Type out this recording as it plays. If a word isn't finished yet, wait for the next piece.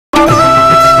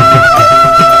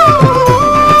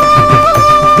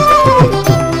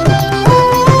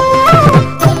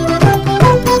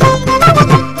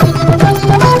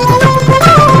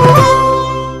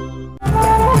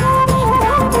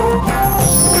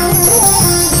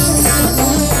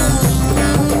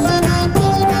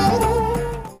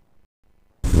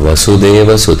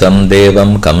Vasudeva Sutam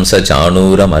Devam Kamsa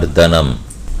Chanura Mardanam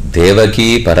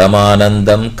Devaki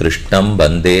Paramanandam Krishnam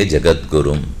Bande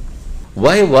Jagadgurum.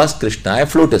 Why was Krishna a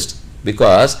flutist?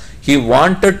 Because he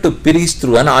wanted to preach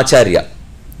through an acharya,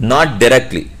 not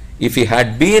directly. If he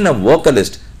had been a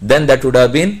vocalist, then that would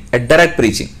have been a direct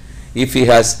preaching.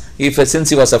 Since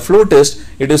he was a flutist,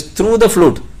 it is through the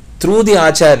flute, through the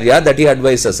acharya that he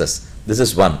advises us. This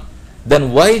is one.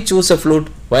 Then why choose a flute?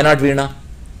 Why not veena?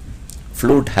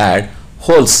 Flute had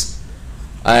holes.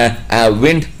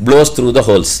 Wind blows through the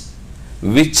holes.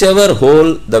 Whichever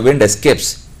hole the wind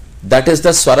escapes, that is the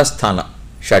swarasthana.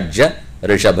 Shadja,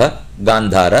 Rishabha,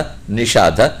 Gandhara,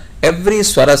 Nishadha. Every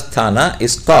swarasthana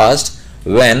is caused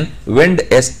when wind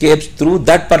escapes through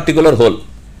that particular hole.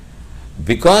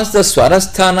 Because the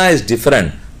swarasthana is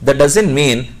different, that doesn't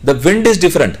mean the wind is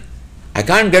different. I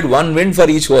can't get one wind for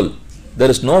each hole. There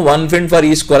is no one wind for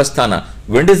each swarasthana.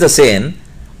 Wind is the same,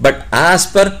 but as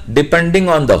per depending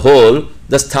on the hole,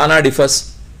 the sthana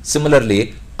differs.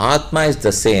 Similarly, Atma is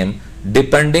the same.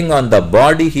 Depending on the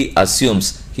body he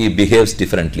assumes, he behaves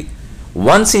differently.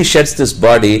 Once he sheds this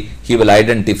body, he will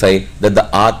identify that the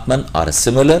Atman are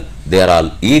similar, they are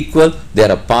all equal, they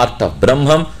are a part of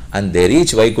Brahman, and they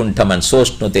reach Vaikuntham and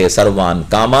Soshnute Sarvan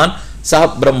Kaman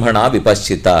Sah Brahmana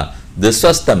Vipaschita. This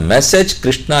was the message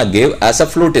Krishna gave as a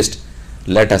flutist.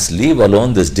 Let us leave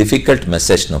alone this difficult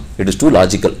message now. It is too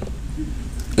logical.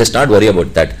 Let's not worry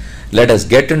about that. Let us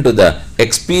get into the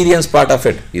experience part of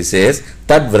it. He says,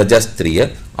 Tad Vrajastriya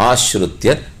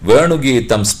Ashrutya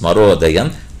Venugitam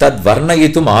Smarodayam Tad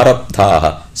Varnayitum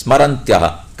Arabdhaha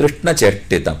Smarantyaha Krishna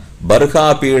Chettitam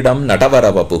Barhapidam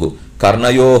Natavaravapuhu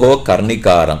Karnayoho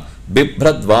Karnikaram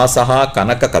Bibhradvasaha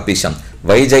Kanaka Kapisham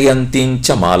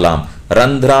Vaijayantincha Malam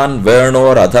Randhran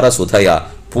Venor Adhara Sudhaya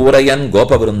Purayan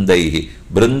Gopavrundaihi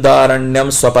Brindaranyam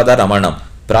Swapada Ramanam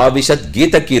Pravishat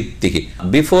Gita Kirtihi.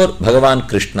 Before Bhagavan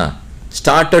Krishna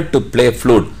started to play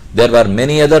flute, there were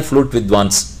many other flute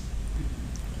vidwans.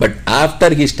 But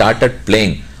after he started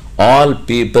playing, all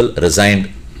people resigned.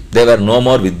 There were no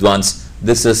more vidwans.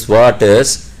 This is what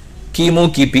is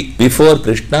Kimu Kipi. Before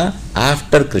Krishna,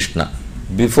 after Krishna.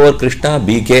 Before Krishna,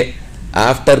 BK.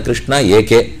 After Krishna,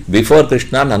 AK. Before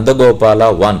Krishna,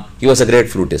 Nandagopala 1. He was a great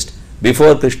flutist.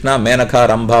 Before Krishna, Menaka,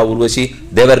 Rambha, Urvashi,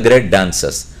 they were great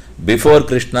dancers. Before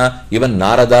Krishna, even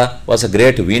Narada was a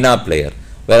great veena player.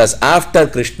 Whereas after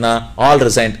Krishna, all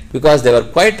resigned because they were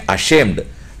quite ashamed.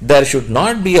 There should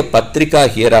not be a patrika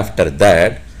here after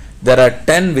that. There are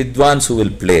 10 vidwans who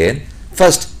will play.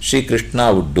 First, Sri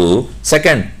Krishna would do.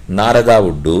 Second, Narada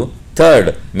would do.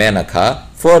 Third, Menaka.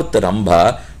 Fourth,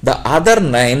 Rambha. The other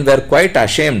 9 were quite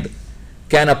ashamed.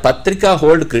 Can a patrika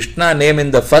hold Krishna name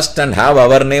in the first and have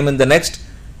our name in the next?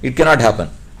 It cannot happen.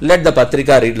 Let the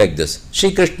patrika read like this.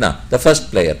 Shri Krishna, the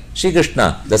first player. Shri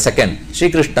Krishna, the second.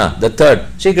 Shri Krishna, the third.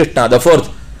 Shri Krishna, the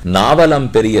fourth. Navalam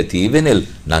periya Thivinil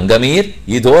Nangamir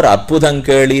Idor Arpudam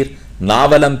Kelir.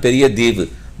 Navalam periya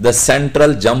Div, the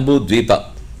central Jambu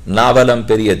Dvipa. Navalam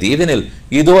periya Thivinil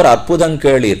Idor Arpudam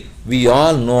Kelir. We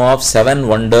all know of 7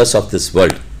 wonders of this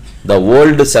world. The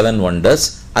old 7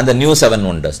 wonders and the new 7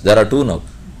 wonders. There are 2 now.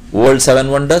 Old 7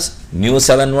 wonders, new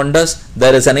 7 wonders.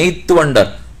 There is an 8th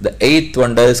wonder. The 8th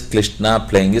wonder is Krishna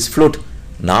playing his flute.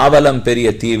 Navalam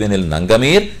periya Thivinil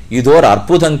Nangamir Idor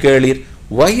Arpudam Kelir.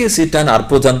 Why is it an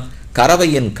Arpudam?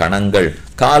 Karavayin Kanangal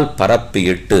Kal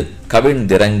Parappiittu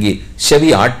Kavindirangi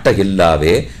Shevi Atta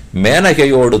Hillave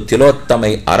Menahayodu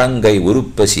Tilottamai Arangai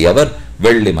Uruppasiyavar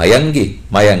Velli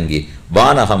Mayangi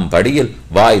Vanaham Padiyil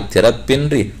Vai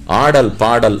Thirappinri Adal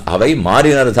Padal Avai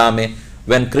Marinardhame.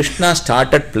 When Krishna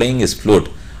started playing his flute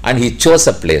and he chose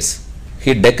a place,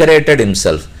 he decorated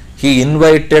himself, he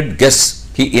invited guests,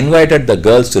 he invited the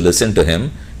girls to listen to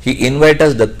him, he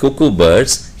invited the cuckoo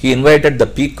birds, he invited the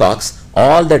peacocks,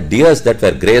 all the deers that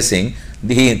were grazing,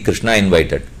 Krishna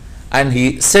invited. And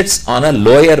he sits on a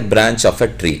lower branch of a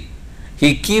tree.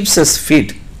 He keeps his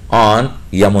feet on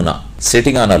Yamuna.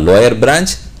 Sitting on a lower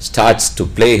branch, starts to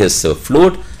play his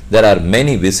flute. There are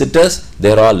many visitors,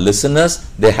 they are all listeners,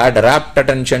 they had rapt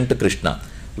attention to Krishna.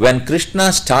 When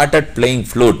Krishna started playing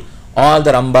flute, all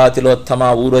the Rambha,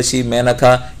 Tilottama, Urvashi,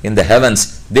 Menaka in the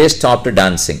heavens, they stopped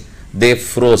dancing. They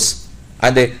froze.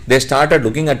 And they started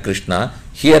looking at Krishna.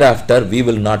 Hereafter we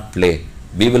will not play,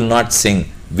 we will not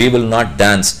sing, we will not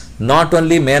dance. Not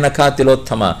only Menaka,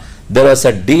 Tilottama, there was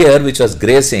a deer which was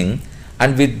grazing,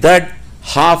 and with that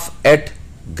half-ate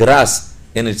grass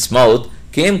in its mouth,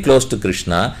 came close to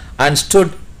Krishna and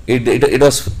stood. It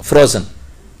was frozen.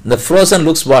 The frozen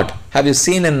looks what? Have you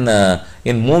seen in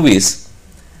movies?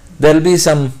 There will be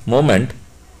some moment,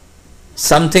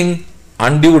 something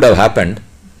undue would have happened,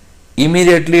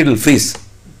 immediately it will freeze.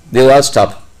 They will all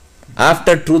stop.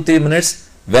 After 2-3 minutes,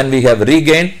 when we have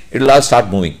regained, it will all start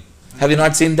moving. Have you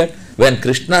not seen that? When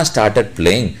Krishna started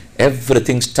playing,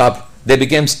 everything stopped. They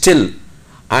became still.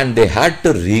 And they had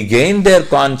to regain their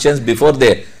conscience before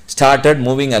they started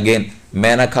moving again.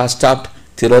 Menaka stopped,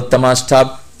 Tilottama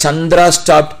stopped, Chandra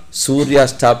stopped, Surya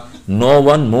stopped. No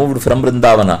one moved from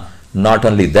Vrindavana. Not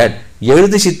only that,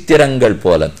 Ezhudishittirangal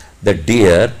pola, the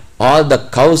deer, all the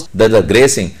cows that were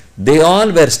grazing, they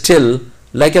all were still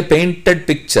like a painted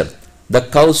picture. The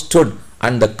cows stood,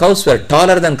 and the cows were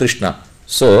taller than Krishna.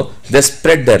 So they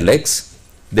spread their legs,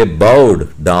 they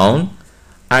bowed down,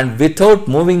 and without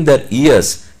moving their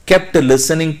ears, kept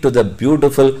listening to the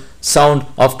beautiful sound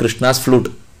of Krishna's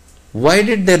flute. Why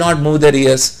did they not move their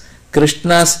ears?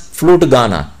 Krishna's flute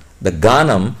Gana, the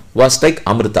Ganam was like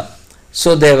Amrita.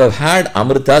 So they have had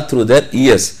Amrita through their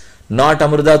ears, not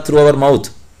Amrita through our mouth.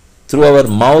 Through our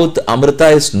mouth, Amrita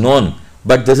is known,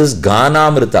 but this is Gana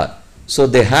Amrita. So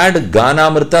they had Gana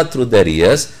Amrita through their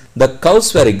ears. The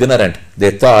cows were ignorant.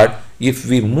 They thought, if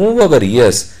we move our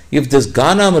ears, if this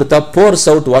Gana Amrita pours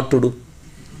out, what to do?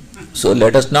 So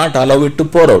let us not allow it to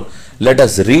pour out. Let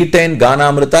us retain Gana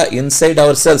Amrita inside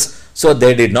ourselves. So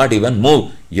they did not even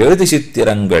move.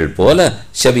 Ezhudishittirangal pola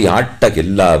shavi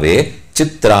attakillave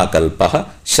Chitra kalpaha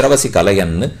Shravasi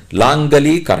kalayan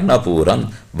Langali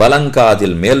karnapuram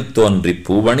Valankadil melthonri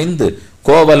puvanindu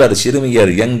Kovalar Shirumiyar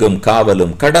Yengum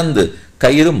Kavalum Kadandu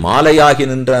Kairu Malayagi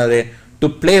nindrare. To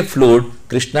play flute,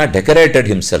 Krishna decorated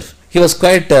himself. He was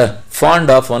quite fond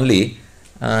of only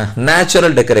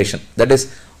natural decoration. That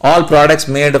is, all products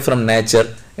made from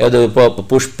nature,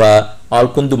 pushpa, all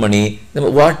kundumani,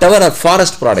 whatever are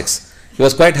forest products. He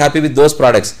was quite happy with those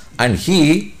products. And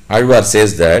he, Alvar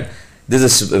says that, this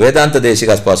is Vedanta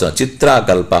Deshika's person, Chitra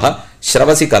kalpaha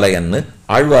Shravasi kalayan.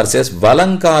 Alvar says,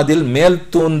 Valankadil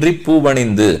melthunri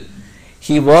puvanindu.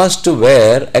 He was to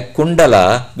wear a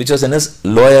kundala which was in his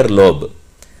lower lobe.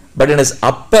 But in his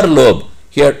upper lobe,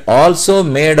 he had also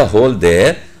made a hole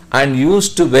there and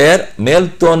used to wear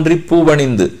melthonri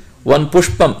puvanindu. One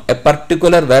pushpam, a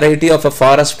particular variety of a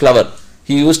forest flower.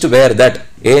 He used to wear that.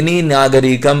 Any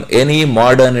nagarikam, any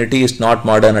modernity is not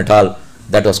modern at all.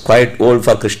 That was quite old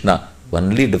for Krishna.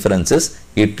 Only difference is,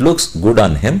 it looks good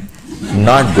on him,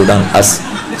 not good on us.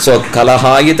 So,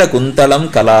 kalahayita kuntalam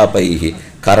kalapaihi.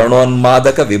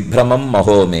 Karanonmadaka vibramam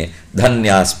mahome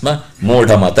dhanyasma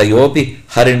modhamatayopi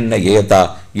harinna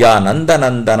yeta ya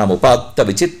nandanandanam upatta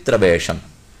vichitra vesham.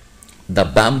 The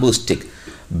bamboo stick,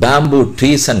 bamboo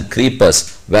trees and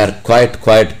creepers were quite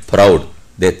proud.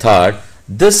 They thought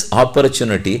this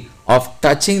opportunity of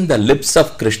touching the lips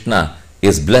of Krishna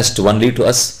is blessed only to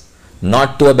us,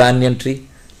 not to a banyan tree,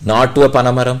 not to a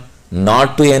panamaram,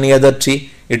 not to any other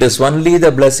tree. It is only the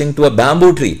blessing to a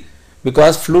bamboo tree.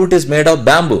 Because flute is made of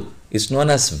bamboo. It's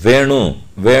known as Venu.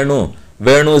 Venu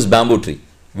is bamboo tree.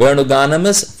 Venu Ganam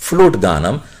is flute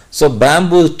Ganam. So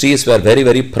bamboo trees were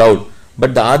very proud.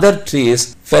 But the other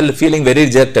trees fell feeling very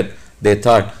rejected. They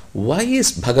thought, why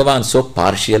is Bhagavan so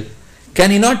partial?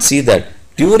 Can he not see that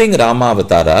during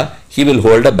Ramavatara, he will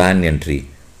hold a banyan tree.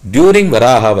 During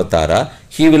Varahavatara,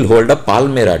 he will hold a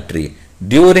palmera tree.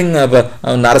 During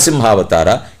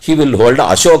Narasimhavatara, he will hold a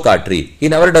Ashoka tree. He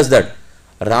never does that.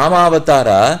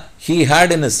 Ramavatara, he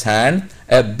had in his hand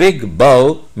a big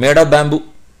bow made of bamboo.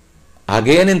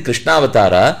 Again in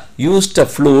Krishnavatara, used a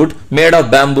flute made of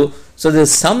bamboo. So there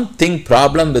is something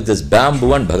problem with this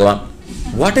bamboo and Bhagavan.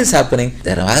 What is happening?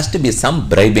 There has to be some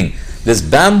bribing. This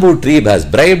bamboo tree has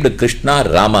bribed Krishna,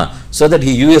 Rama, so that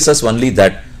he uses only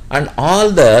that. And all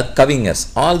the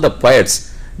kavingers, all the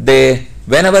poets,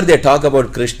 whenever they talk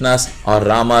about Krishna's or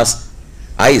Rama's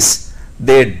eyes,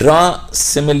 they draw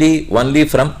simile only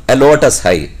from a lotus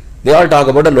eye. They all talk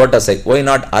about a lotus eye. Why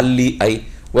not Alli eye?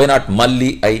 Why not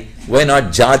Malli eye? Why not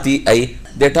Jati eye?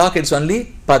 They talk it's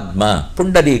only Padma,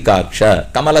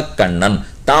 Pundarikaksha, Kamalakkannan,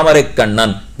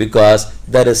 Tamarekkannan, because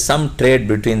there is some trade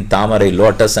between Tamarai,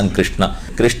 lotus and Krishna.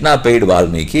 Krishna paid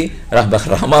Valmiki,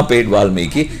 Rama paid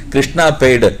Valmiki, Krishna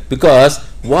paid, because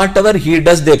whatever he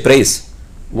does they praise.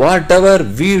 Whatever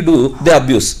we do they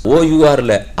abuse. Oh, you are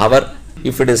our.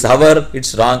 If it is our,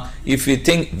 it's wrong. If we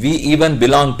think we even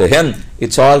belong to him,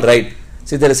 it's all right.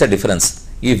 See, there is a difference.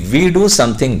 If we do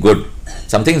something good,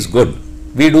 something is good,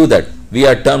 we do that, we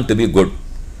are termed to be good.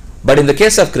 But in the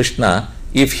case of Krishna,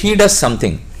 if he does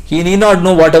something, he need not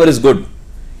know whatever is good.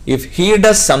 If he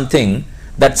does something,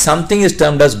 that something is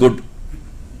termed as good.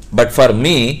 But for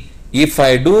me, if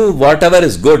I do whatever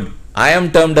is good, I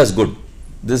am termed as good.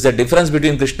 This is the difference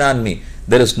between Krishna and me.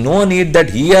 There is no need that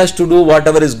he has to do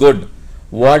whatever is good.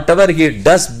 Whatever he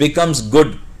does becomes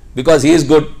good because he is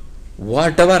good.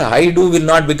 Whatever I do will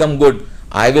not become good.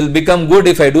 I will become good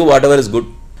if I do whatever is good.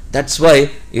 That's why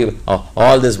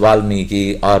all this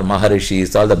Valmiki or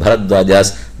Maharishis, all the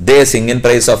Bharadwajas, they sing in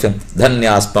praise of him.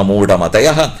 Dhanyaspa Muda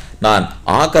Matayaha Nan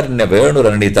Akarnya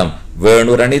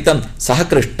Venuranitam Saha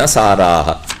Krishna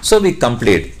Saraha. So we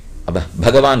complete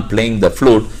Bhagavan playing the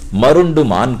flute, Marundu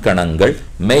Mankanangal,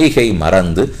 Meihei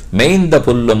Marandu, Mainda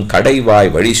Pullum Kadaivai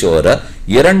Vadishora,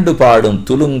 Yerandu Padum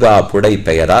Tulunga Pudai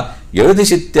Payara,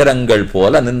 Yudhishityarangal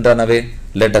Pola Nindranave.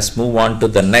 Let us move on to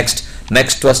the next.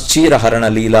 Next was Chiraharana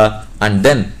Leela and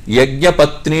then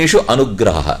Yajnapatnishu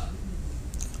Anugraha.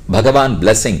 Bhagavan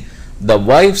blessing the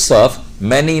wives of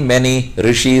many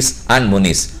rishis and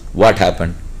munis. What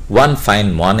happened? One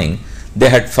fine morning, they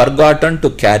had forgotten to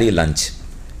carry lunch.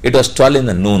 It was 12 in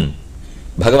the noon.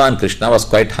 Bhagavan Krishna was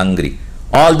quite hungry.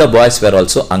 All the boys were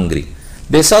also hungry.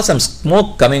 They saw some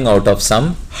smoke coming out of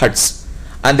some huts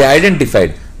and they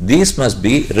identified these must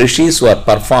be rishis who are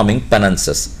performing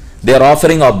penances. They are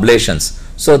offering oblations.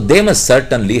 So they must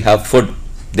certainly have food.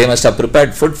 They must have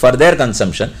prepared food for their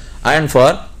consumption and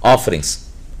for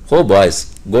offerings. Oh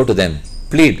boys, go to them.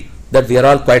 Plead that we are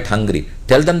all quite hungry.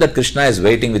 Tell them that Krishna is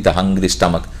waiting with a hungry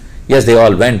stomach. Yes, they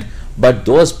all went. But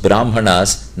those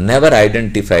Brahmanas never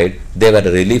identified they were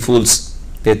really fools.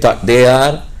 They thought they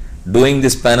are doing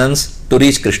this penance to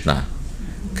reach Krishna.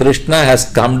 Krishna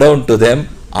has come down to them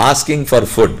asking for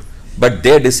food, but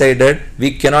they decided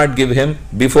we cannot give him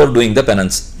before doing the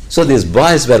penance. So these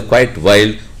boys were quite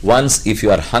wild. Once if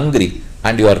you are hungry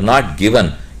and you are not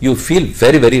given, you feel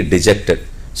very dejected.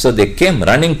 So they came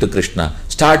running to Krishna,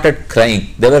 started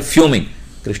crying. They were fuming.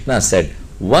 Krishna said,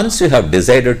 once you have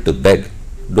decided to beg,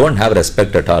 don't have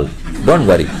respect at all. Don't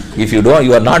worry. If you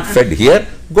are not fed here,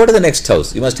 go to the next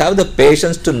house. You must have the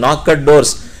patience to knock at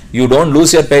doors. You don't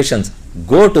lose your patience.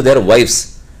 Go to their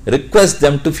wives. Request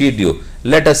them to feed you.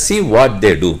 Let us see what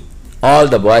they do. All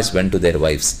the boys went to their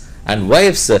wives. And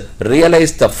wives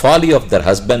realized the folly of their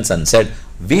husbands and said,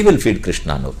 we will feed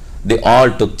Krishna now. They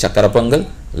all took chakarapongal,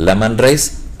 lemon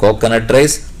rice, coconut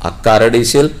rice,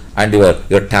 akkaradishil, and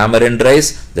your tamarind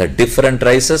rice, the different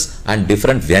rices and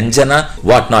different vyanjana,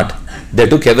 whatnot. They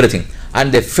took everything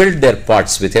and they filled their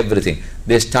pots with everything.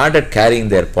 They started carrying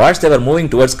their pots. They were moving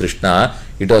towards Krishna.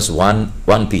 It was 1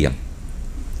 p.m.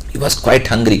 He was quite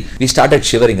hungry. We started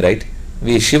shivering, right?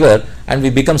 We shiver and we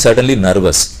become certainly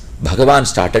nervous. Bhagavan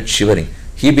started shivering.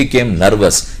 He became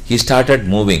nervous. He started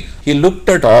moving. He looked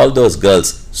at all those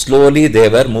girls. Slowly they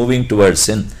were moving towards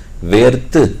him.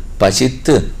 Verthu,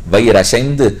 Pachithu,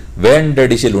 Vairashaindu,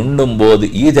 Vendadishil Undumbodhu,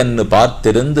 Idennu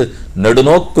Parthirindu,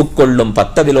 Nadunokkukollum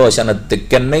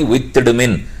Pattaviloshanathikkennai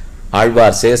Vittidumin.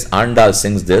 Alvar says, Andal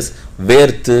sings this.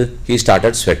 Verthu, he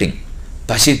started sweating.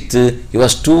 Pachithu, he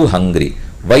was too hungry.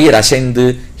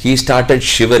 Vairashaindu, he started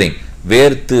shivering.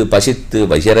 Verthu, Pachithu,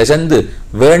 Vairashandu,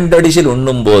 Vendadishil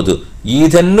Undumbodhu,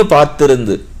 Idennu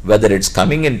Parthirindu. Whether it's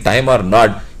coming in time or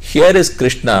not, here is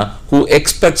Krishna who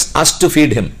expects us to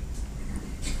feed him.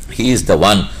 He is the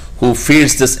one who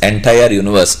feeds this entire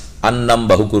universe. Annam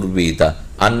Bahukurvita,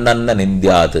 Annanna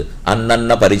Nindyat,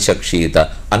 Annanna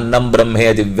Parichakshita, Annam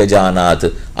Brahme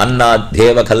Divyajanat, Annad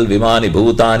Devakal Vimani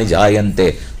Bhutani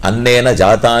Jayante, Annena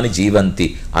Jatani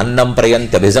Jivanti, Annam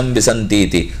Prayanta Bhisam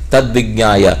Visantiti, Tad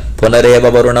Vignaya, Punareva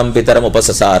Varunam Pitaram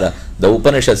Upasasara. The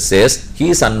Upanishad says he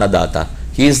is Annadata,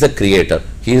 he is the creator,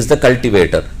 he is the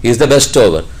cultivator, he is the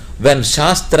bestower. When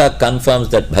Shastra confirms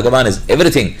that Bhagavan is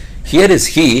everything, here is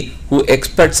he who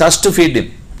expects us to feed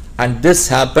him. And this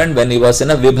happened when he was in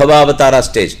a Vibhava-avatara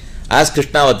stage, as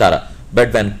Krishna-avatara.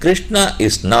 But when Krishna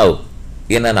is now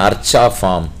in an Archa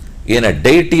form, in a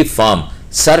deity form,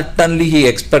 certainly he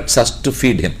expects us to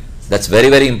feed him. That's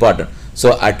very important.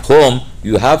 So at home,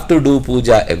 you have to do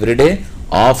puja every day,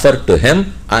 offer to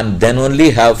him, and then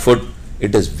only have food.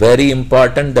 It is very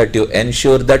important that you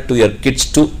ensure that to your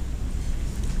kids too,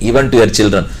 even to your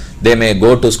children. They may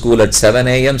go to school at 7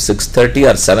 a.m., 6:30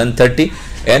 or 7:30.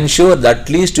 Ensure that at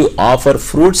least you offer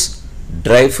fruits,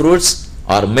 dry fruits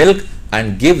or milk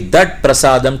and give that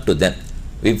prasadam to them.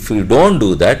 If you don't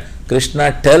do that,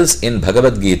 Krishna tells in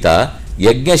Bhagavad Gita,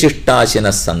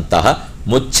 Yajnashishtashinas santaha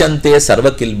muchyante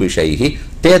sarvakilbishaihi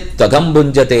te tvagam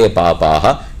bunjate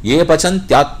papaha ye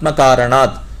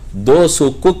pachantyatmakaranat. Those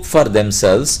who cook for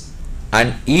themselves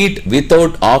and eat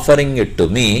without offering it to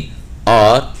me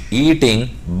are eating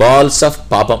balls of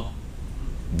papam.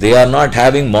 They are not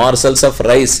having morsels of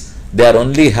rice. They are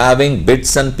only having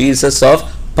bits and pieces of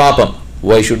papam.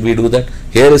 Why should we do that?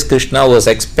 Here is Krishna who was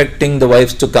expecting the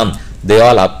wives to come. They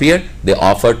all appeared. They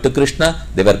offered to Krishna.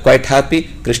 They were quite happy.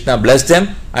 Krishna blessed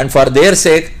them and for their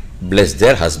sake blessed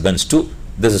their husbands too.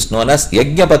 This is known as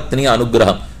Yajnapatni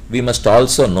Anugraham. We must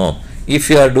also know, if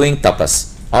you are doing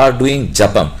tapas or doing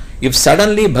japam, if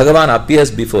suddenly Bhagavan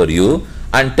appears before you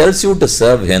and tells you to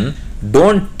serve him,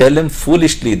 don't tell him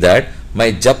foolishly that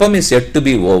my japam is yet to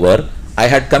be over. I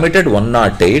had committed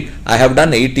 108, I have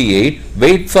done 88,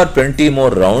 wait for 20 more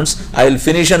rounds, I will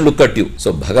finish and look at you.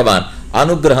 So Bhagavan,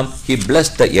 Anugraham, he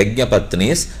blessed the Yajna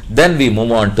Patnis. Then we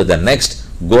move on to the next,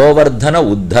 Govardhana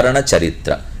Uddharana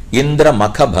Charitra, Indra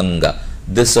Makha Bhanga.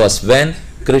 This was when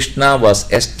Krishna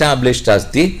was established as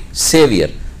the savior,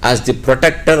 as the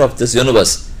protector of this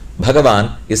universe.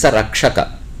 Bhagavan is a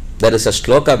Rakshaka. There is a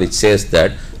shloka which says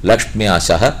that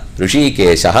Lakshmyashaha,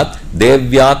 Rishikeshaha,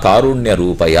 Devya Karunya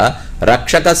Rupaya,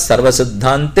 Rakshaka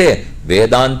Sarvasiddhante,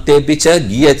 Vedante Picha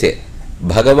Giyate.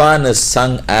 Bhagavan is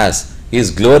sung as, he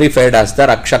is glorified as the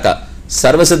Rakshaka,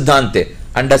 Sarvasiddhante.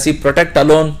 And does he protect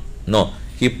alone? No.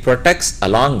 He protects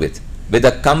along with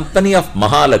the company of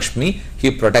Mahalakshmi,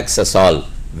 he protects us all.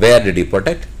 Where did he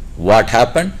protect? What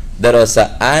happened? There was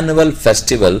an annual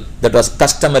festival that was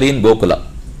customary in Gokula.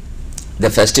 The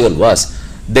festival was,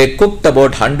 they cooked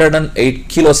about 108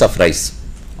 kilos of rice,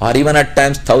 or even at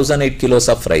times 1008 kilos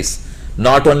of rice.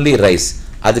 Not only rice,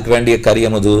 adhikku vendiya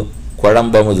kariyamudhu,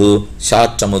 kodambamudhu,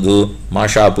 shattamudhu,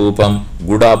 masha poopam,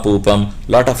 guda poopam,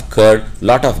 lot of curd,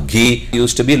 lot of ghee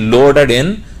used to be loaded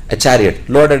in a chariot,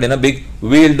 loaded in a big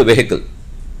wheeled vehicle.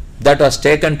 That was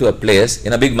taken to a place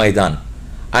in a big Maidan,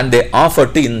 and they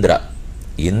offered to Indra.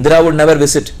 Indra would never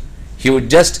visit. He would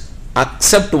just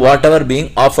accept whatever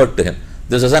being offered to him.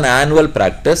 This was an annual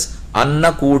practice,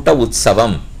 Anna Kuta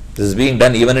Utsavam. This is being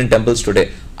done even in temples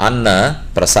today. Anna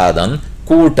Prasadam,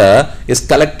 Kuta is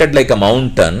collected like a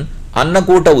mountain. Anna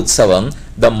Kuta Utsavam,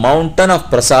 the mountain of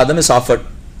Prasadam is offered.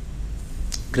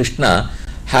 Krishna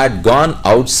had gone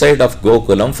outside of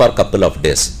Gokulam for a couple of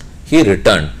days. He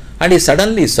returned and he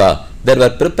suddenly saw there were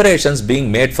preparations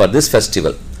being made for this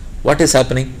festival. What is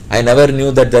happening? I never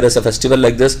knew that there is a festival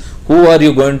like this. Who are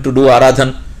you going to do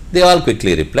Aradhan? They all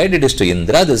quickly replied, it is to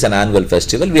Indra, this is an annual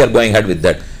festival, we are going ahead with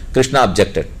that. Krishna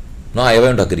objected. No, I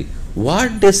won't agree.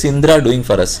 What is Indra doing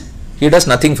for us? He does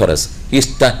nothing for us. He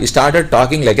started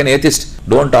talking like an atheist.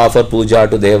 Don't offer puja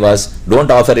to devas,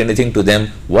 don't offer anything to them.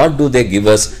 What do they give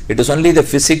us? It is only the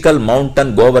physical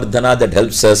mountain Govardhana that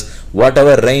helps us.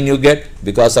 Whatever rain you get,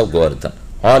 because of Govardhan.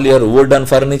 All your wooden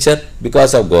furniture,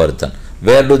 because of Govardhan.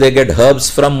 Where do they get herbs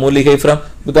from, Mulike from?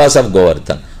 Because of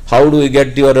Govardhan. How do you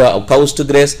get your cows to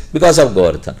graze? Because of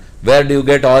Govardhan. Where do you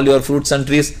get all your fruits and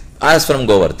trees? As from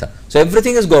Govardhan. So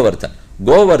everything is Govardhan.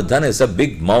 Govardhan is a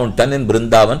big mountain in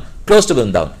Vrindavan, close to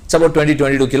Vrindavan. It's about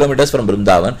 20-22 kilometers from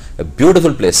Vrindavan. A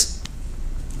beautiful place.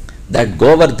 That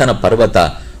Govardhana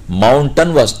Parvata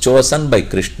mountain was chosen by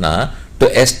Krishna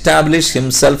to establish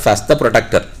himself as the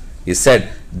protector. He said,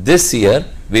 this year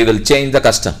we will change the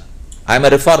custom. I am a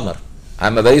reformer. I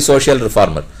am a very social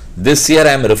reformer. This year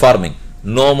I am reforming.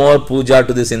 No more puja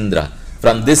to this Indra.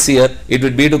 From this year it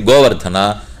would be to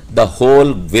Govardhana. The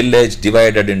whole village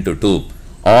divided into two.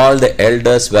 All the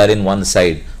elders were in one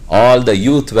side. All the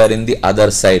youth were in the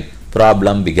other side.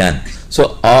 Problem began.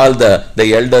 So all the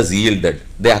elders yielded.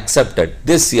 They accepted.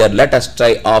 This year let us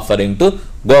try offering to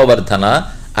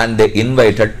Govardhana, and they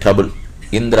invited trouble.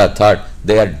 Indra thought,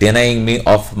 they are denying me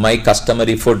of my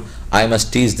customary food. I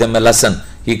must teach them a lesson.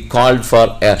 He called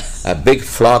for a big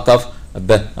flock of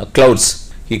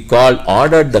clouds. He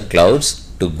ordered the clouds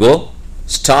to go,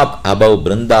 stop above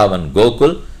Vrindavan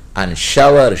Gokul, and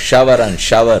shower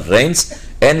rains,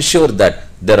 ensure that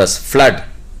there is flood,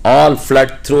 all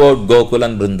flood throughout Gokul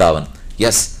and Vrindavan.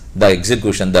 Yes, the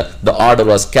execution, the order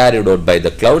was carried out by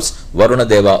the clouds. Varuna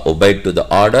Deva obeyed to the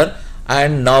order,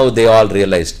 and now they all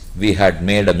realized we had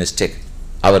made a mistake.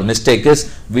 Our mistake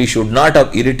is we should not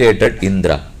have irritated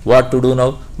Indra. What to do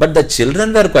now? But the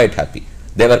children were quite happy.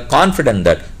 They were confident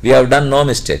that we have done no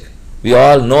mistake. We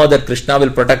all know that Krishna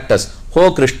will protect us.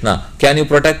 Oh Krishna, can you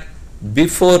protect?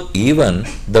 Before even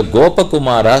the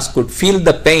Gopakumaras could feel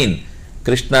the pain,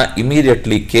 Krishna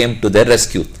immediately came to their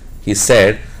rescue. He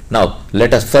said, now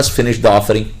let us first finish the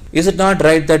offering. Is it not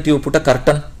right that you put a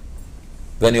curtain?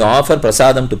 When you offer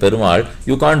prasadam to Perumal,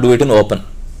 you can't do it in open.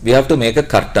 We have to make a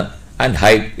curtain and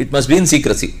hide. It must be in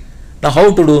secrecy. Now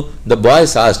how to do? The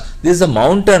boys asked, this is a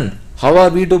mountain. How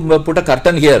are we to put a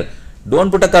curtain here?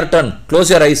 Don't put a curtain. Close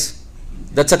your eyes.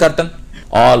 That's a curtain.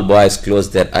 All boys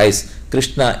closed their eyes.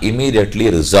 Krishna immediately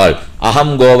resolved,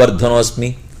 Aham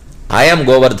Govardhanosmi. I am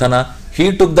Govardhana.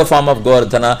 He took the form of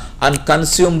Govardhana and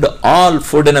consumed all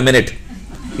food in a minute.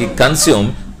 He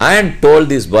consumed and told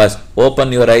these boys,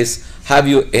 open your eyes. Have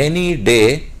you any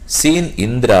day seen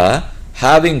Indra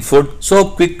having food so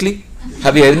quickly?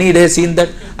 Have you any day seen that?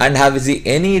 And have you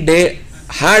any day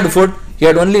had food? He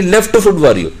had only left food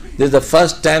for you. This is the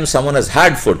first time someone has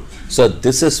had food. So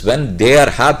this is when they are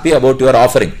happy about your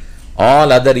offering.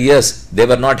 All other years, they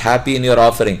were not happy in your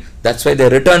offering. That's why they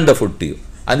returned the food to you.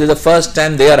 And this is the first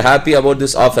time they are happy about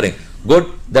this offering. Good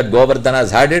that Govardhana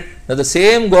has had it. Now the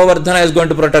same Govardhana is going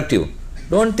to protect you.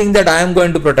 Don't think that I am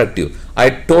going to protect you. I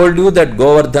told you that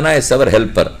Govardhana is our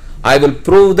helper. I will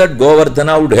prove that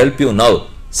Govardhana would help you now.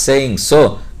 Saying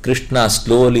so, Krishna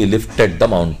slowly lifted the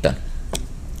mountain.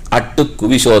 Attu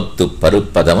kuvishottu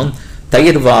paruppadamum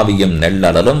தயிர்வாவியும்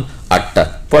நெல்லலும் அட்ட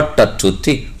பொட்டச்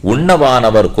சுற்றி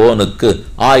உண்ணவானவர் கோனுக்கு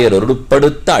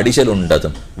ஆயருடுப்படுத்த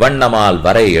அடிசலுண்டதும் வண்ணமால்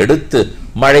வரை எடுத்து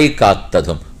மழை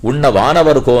காத்ததும்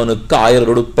உண்ணவானவர் கோனுக்கு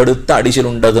ஆயருடுப்படுத்த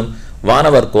அடிசலுண்டதும்.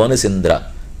 Vanavar Kon is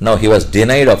Indra. Now he was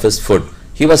denied of his food.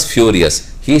 He was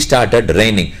furious. He started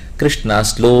raining. Krishna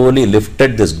slowly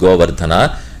lifted this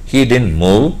Govardhana. He didn't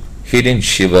move, he didn't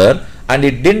shiver, and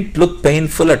it didn't look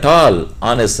painful at all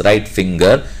on his right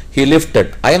finger. He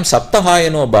lifted. I am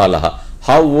Saptahayano Balaha.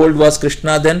 How old was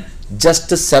Krishna then? Just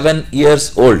 7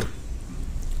 years old.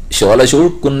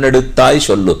 Sholashul Kunneduttai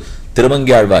Shollu.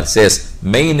 Thirumangyalvar says,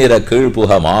 Mainira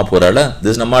Kilpuha Maapurala.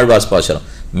 This is Nammalvar's Pasharam.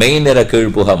 Mainira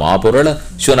Kilpuha Maapurala.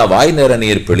 Shuna Vainira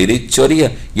Neer Pidiri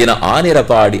Choria. Yena Anira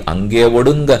Padi Ange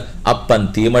Vodunga.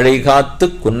 Appan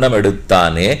Timadekattu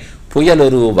Kunnameduttane.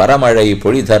 Puyaluru Varamai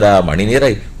Pudithara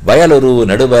Maninirai. Vayaluru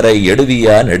Naduvarai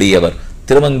Yeduviya Nadiyavar.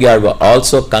 Thirumangyalvar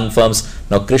also confirms,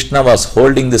 now Krishna was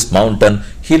holding this mountain.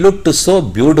 He looked so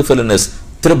beautiful in his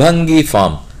Tribhangi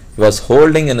form. He was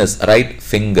holding in his right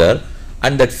finger,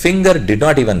 and that finger did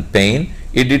not even pain.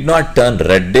 It did not turn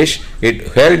reddish. It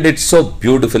held it so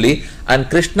beautifully, and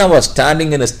Krishna was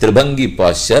standing in his Tribhangi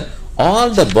posture.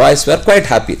 All the boys were quite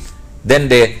happy. Then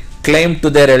they claimed to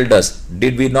their elders,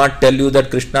 did we not tell you that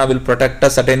Krishna will protect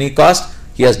us at any cost?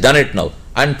 He has done it now.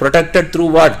 And protected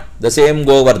through what? The same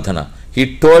Govardhana.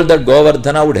 He told that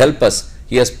Govardhana would help us.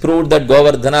 He has proved that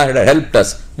Govardhana had helped us.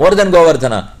 More than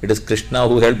Govardhana, it is Krishna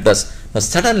who helped us. Now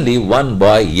suddenly one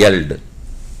boy yelled.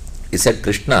 He said,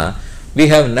 Krishna, we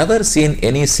have never seen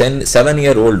any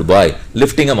 7-year-old boy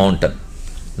lifting a mountain.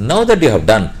 Now that you have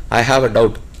done, I have a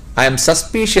doubt. I am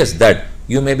suspicious that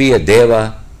you may be a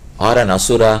Deva, or an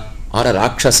Asura, or a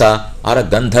Rakshasa, or a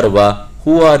Gandharva.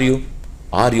 Who are you?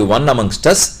 Are you one amongst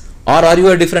us? Or are you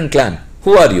a different clan?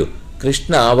 Who are you?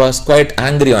 Krishna was quite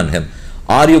angry on him.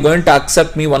 Are you going to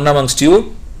accept me one amongst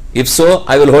you? If so,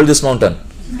 I will hold this mountain.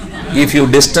 If you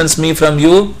distance me from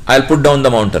you, I will put down the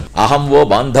mountain. Aham vo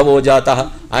bandhavo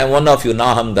jataha. I am one of you.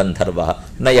 Naham gandharvaha,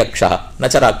 na yakshaha, na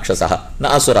charakshasah, na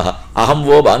asuraha. Aham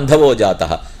vo bandhavo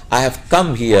jataha. I have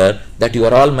come here that you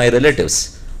are all my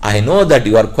relatives. I know that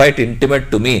you are quite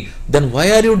intimate to me. Then why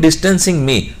are you distancing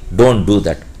me? Don't do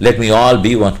that. Let me all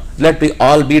be one. Let me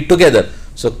all be together.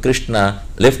 So Krishna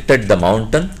lifted the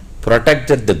mountain,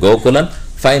 protected the Gokulam.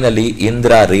 Finally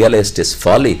Indra realized his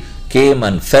folly, came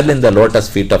and fell in the lotus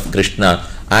feet of Krishna,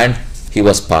 and he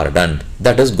was pardoned.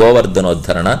 That is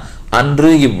Govardhanodharana. Andru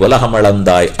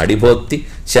ivvulahamalandai adipotti,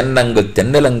 Chennangu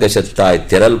Tennilangashattai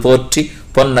Tiral Potri,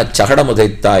 Ponna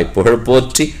Chakadamudaittai Puhal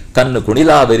Potri, Kannu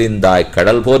Kunila Virindai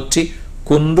Kadal Potri,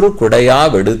 Kundru Kudaya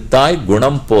Veduttai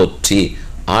Gunam Potri.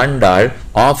 Andal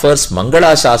offers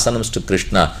Mangala Shasanams to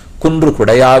Krishna. Kundru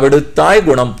Kudaya Veduttai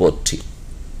Gunam Potri.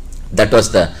 That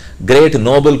was the great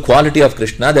noble quality of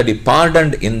Krishna, that he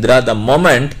pardoned Indra the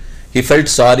moment he felt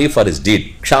sorry for his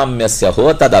deed. Kshamyasya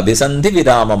ho tad abhisandhi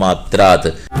virama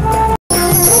matrat.